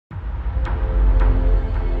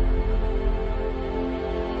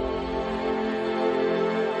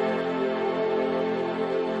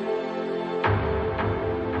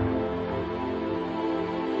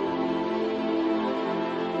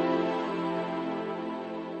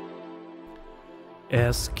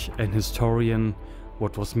Ask an historian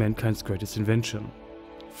what was mankind's greatest invention.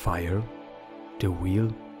 Fire? The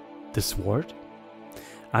wheel? The sword?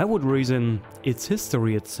 I would reason it's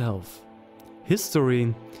history itself.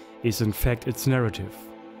 History is in fact its narrative.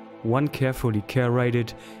 One carefully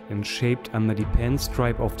curated and shaped under the pen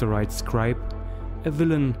stripe of the right scribe, a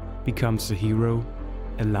villain becomes a hero,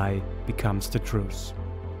 a lie becomes the truth.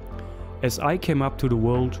 As I came up to the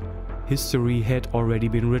world, history had already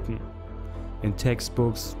been written. In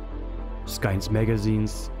textbooks, science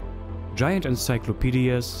magazines, giant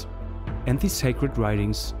encyclopedias, and the sacred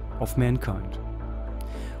writings of mankind.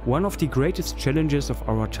 One of the greatest challenges of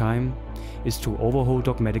our time is to overhaul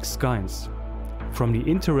dogmatic science, from the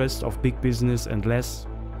interest of big business and less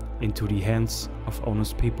into the hands of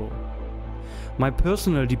honest people. My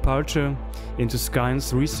personal departure into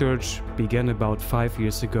science research began about 5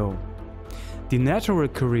 years ago. The natural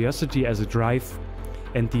curiosity as a drive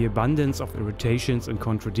and the abundance of irritations and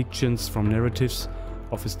contradictions from narratives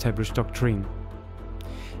of established doctrine.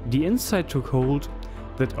 The insight took hold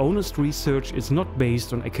that honest research is not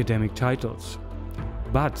based on academic titles,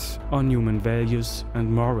 but on human values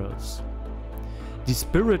and morals. The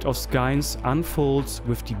spirit of science unfolds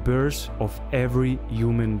with the birth of every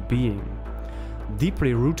human being.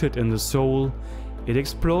 Deeply rooted in the soul, it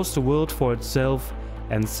explores the world for itself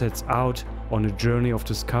and sets out on a journey of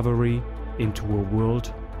discovery into a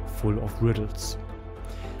world full of riddles.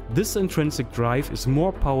 This intrinsic drive is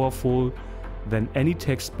more powerful than any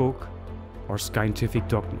textbook or scientific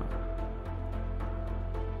dogma.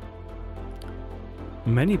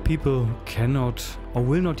 Many people cannot or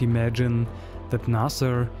will not imagine that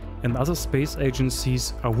NASA and other space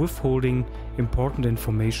agencies are withholding important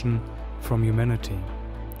information from humanity.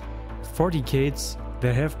 For decades,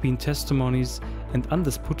 there have been testimonies and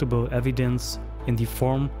undisputable evidence in the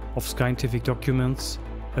form of scientific documents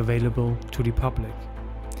available to the public.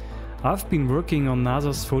 I've been working on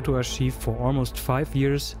NASA's photo archive for almost 5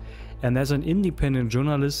 years, and as an independent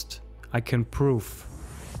journalist, I can prove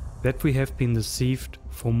that we have been deceived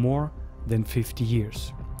for more than 50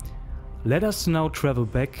 years. Let us now travel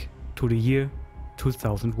back to the year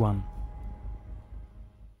 2001.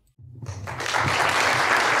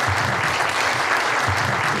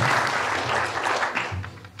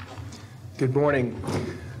 Good morning.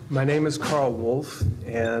 My name is Karl Wolf,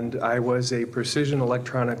 and I was a precision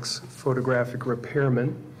electronics photographic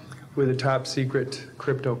repairman with a top secret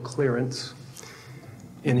crypto clearance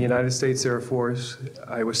in the United States Air Force.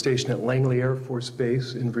 I was stationed at Langley Air Force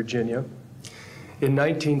Base in Virginia. In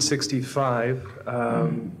 1965,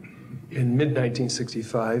 in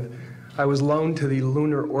mid-1965, I was loaned to the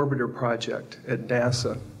Lunar Orbiter Project at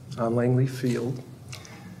NASA on Langley Field.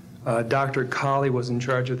 Dr. Karl was in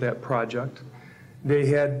charge of that project. They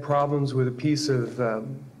had problems with a piece of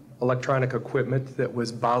electronic equipment that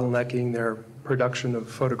was bottlenecking their production of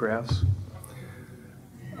photographs.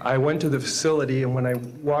 I went to the facility, and when I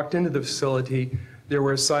walked into the facility, there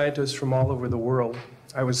were scientists from all over the world.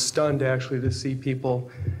 I was stunned, actually, to see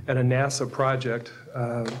people at a NASA project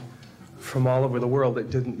from all over the world.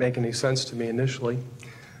 It didn't make any sense to me initially.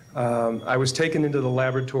 I was taken into the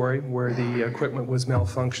laboratory where the equipment was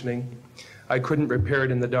malfunctioning. I couldn't repair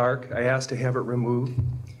it in the dark. I asked to have it removed.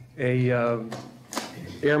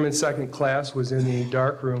 Airman second class was in the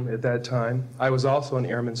dark room at that time. I was also an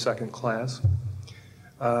airman second class.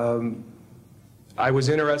 I was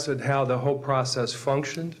interested in how the whole process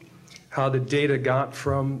functioned, how the data got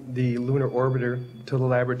from the lunar orbiter to the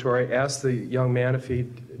laboratory. I asked the young man if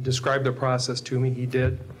he'd describe the process to me. He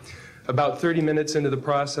did. About 30 minutes into the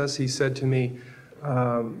process, he said to me,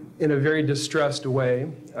 in a very distressed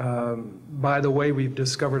way, by the way, we've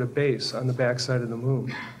discovered a base on the backside of the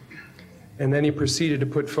moon. And then he proceeded to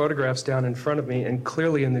put photographs down in front of me, and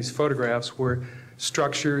clearly in these photographs were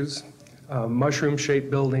structures, mushroom-shaped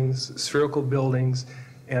buildings, spherical buildings,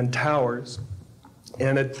 and towers.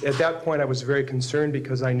 And at that point, I was very concerned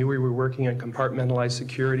because I knew we were working on compartmentalized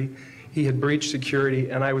security. He had breached security,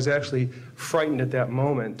 and I was actually frightened at that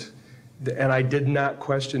moment. And I did not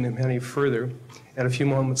question him any further. And a few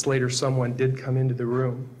moments later, someone did come into the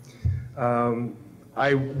room.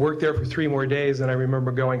 I worked there for 3 more days, and I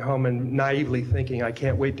remember going home and naively thinking, I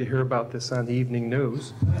can't wait to hear about this on the evening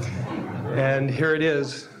news. And here it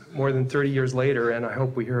is, more than 30 years later, and I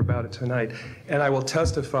hope we hear about it tonight. And I will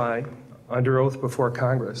testify under oath before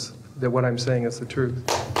Congress that what I'm saying is the truth.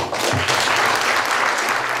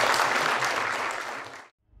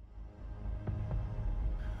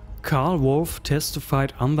 Karl Wolf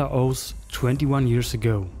testified under oath 21 years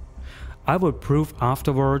ago. I will prove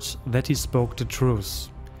afterwards that he spoke the truth.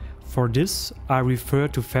 For this, I refer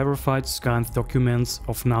to verified scanned documents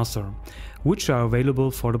of NASA, which are available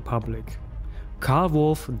for the public. Karl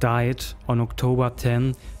Wolf died on October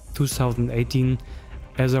 10, 2018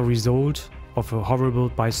 as a result of a horrible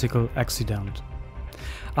bicycle accident.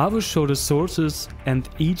 I will show the sources and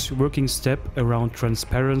each working step around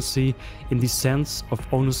transparency in the sense of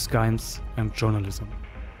honest science and journalism.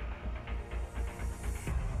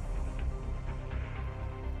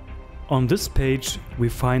 On this page we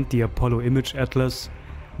find the Apollo Image Atlas,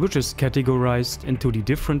 which is categorized into the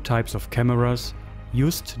different types of cameras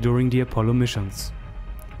used during the Apollo missions.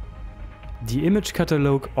 The image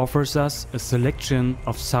catalog offers us a selection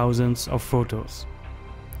of thousands of photos.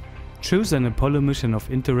 Choose an Apollo mission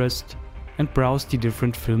of interest and browse the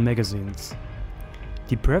different film magazines.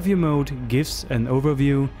 The preview mode gives an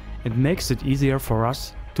overview and makes it easier for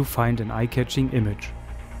us to find an eye-catching image.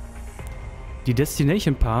 The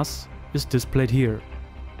destination path is displayed here.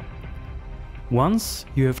 Once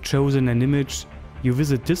you have chosen an image, you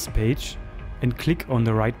visit this page and click on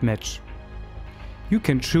the right match. You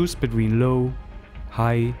can choose between low,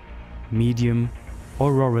 high, medium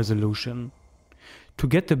or raw resolution. To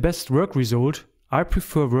get the best work result, I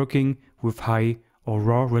prefer working with high or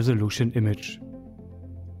raw resolution image.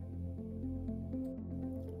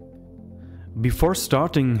 Before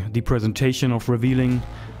starting the presentation of revealing,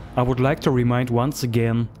 I would like to remind once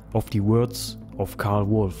again of the words of Karl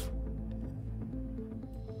Wolf.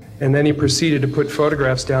 And then he proceeded to put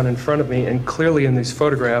photographs down in front of me, and clearly in these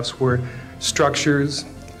photographs were structures,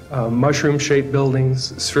 mushroom-shaped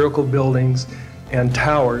buildings, spherical buildings, and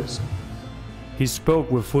towers. He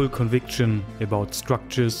spoke with full conviction about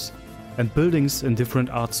structures and buildings in different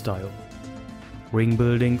art style. Ring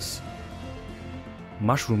buildings,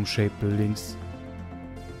 mushroom-shaped buildings,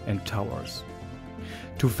 and towers.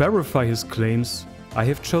 To verify his claims, I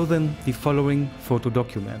have chosen the following photo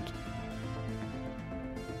document.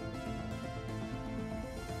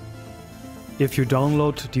 If you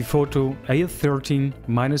download the photo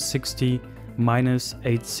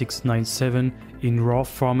AF13-60-8697 in RAW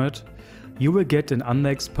format, you will get an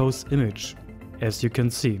underexposed image, as you can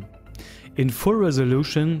see. In full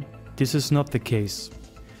resolution, this is not the case.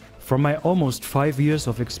 From my almost 5 years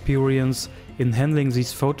of experience in handling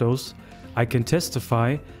these photos, I can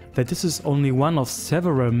testify that this is only one of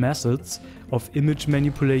several methods of image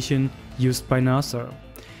manipulation used by NASA.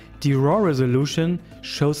 The raw resolution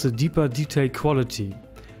shows a deeper detail quality.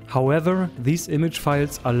 However, these image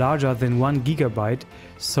files are larger than 1 GB,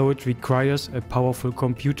 so it requires a powerful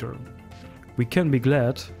computer. We can be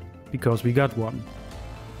glad, because we got one.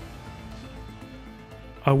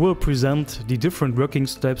 I will present the different working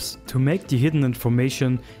steps to make the hidden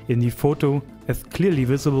information in the photo as clearly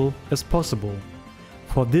visible as possible.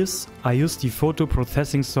 For this, I use the photo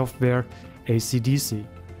processing software ACDC.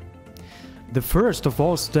 The first of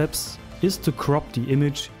all steps is to crop the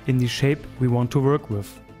image in the shape we want to work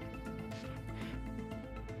with.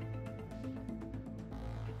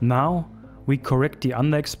 Now we correct the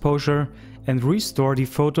underexposure and restore the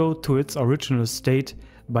photo to its original state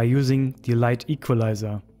by using the light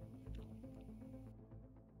equalizer.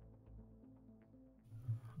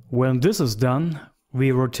 When this is done,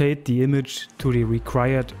 we rotate the image to the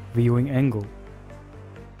required viewing angle.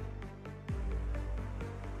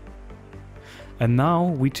 And now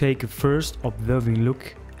we take a first observing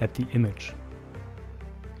look at the image.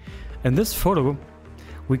 In this photo,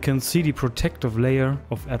 we can see the protective layer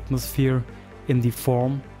of atmosphere in the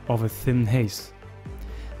form of a thin haze.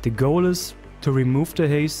 The goal is to remove the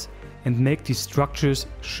haze and make the structures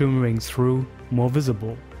shimmering through more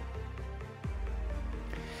visible.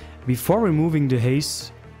 Before removing the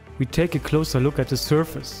haze, we take a closer look at the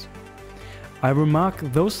surface. I remark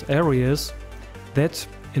those areas that,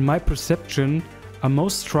 in my perception, are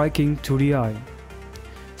most striking to the eye.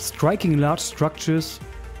 Striking large structures,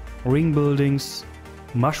 ring buildings,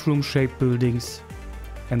 mushroom-shaped buildings,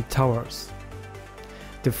 and towers.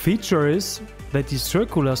 The feature is that the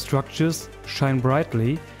circular structures shine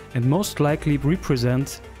brightly and most likely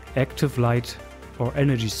represent active light or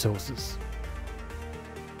energy sources.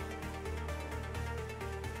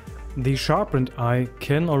 The sharpened eye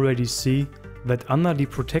can already see that under the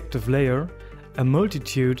protective layer a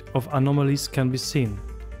multitude of anomalies can be seen,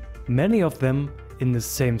 many of them in the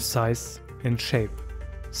same size and shape,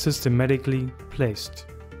 systematically placed.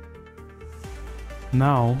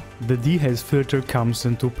 Now the dehaze filter comes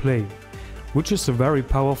into play, which is a very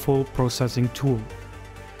powerful processing tool.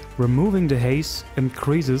 Removing the haze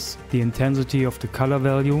increases the intensity of the color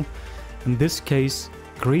value, in this case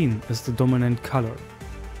green is the dominant color.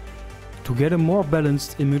 To get a more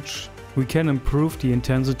balanced image, we can improve the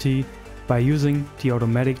intensity by using the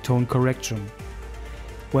automatic tone correction.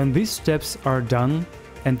 When these steps are done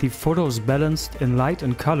and the photo is balanced in light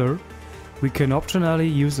and color, we can optionally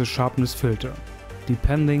use a sharpness filter,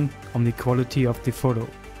 depending on the quality of the photo.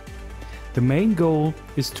 The main goal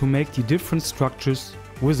is to make the different structures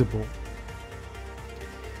visible.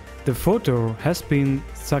 The photo has been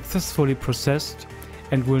successfully processed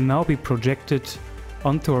and will now be projected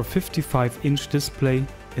onto our 55-inch display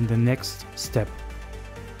in the next step.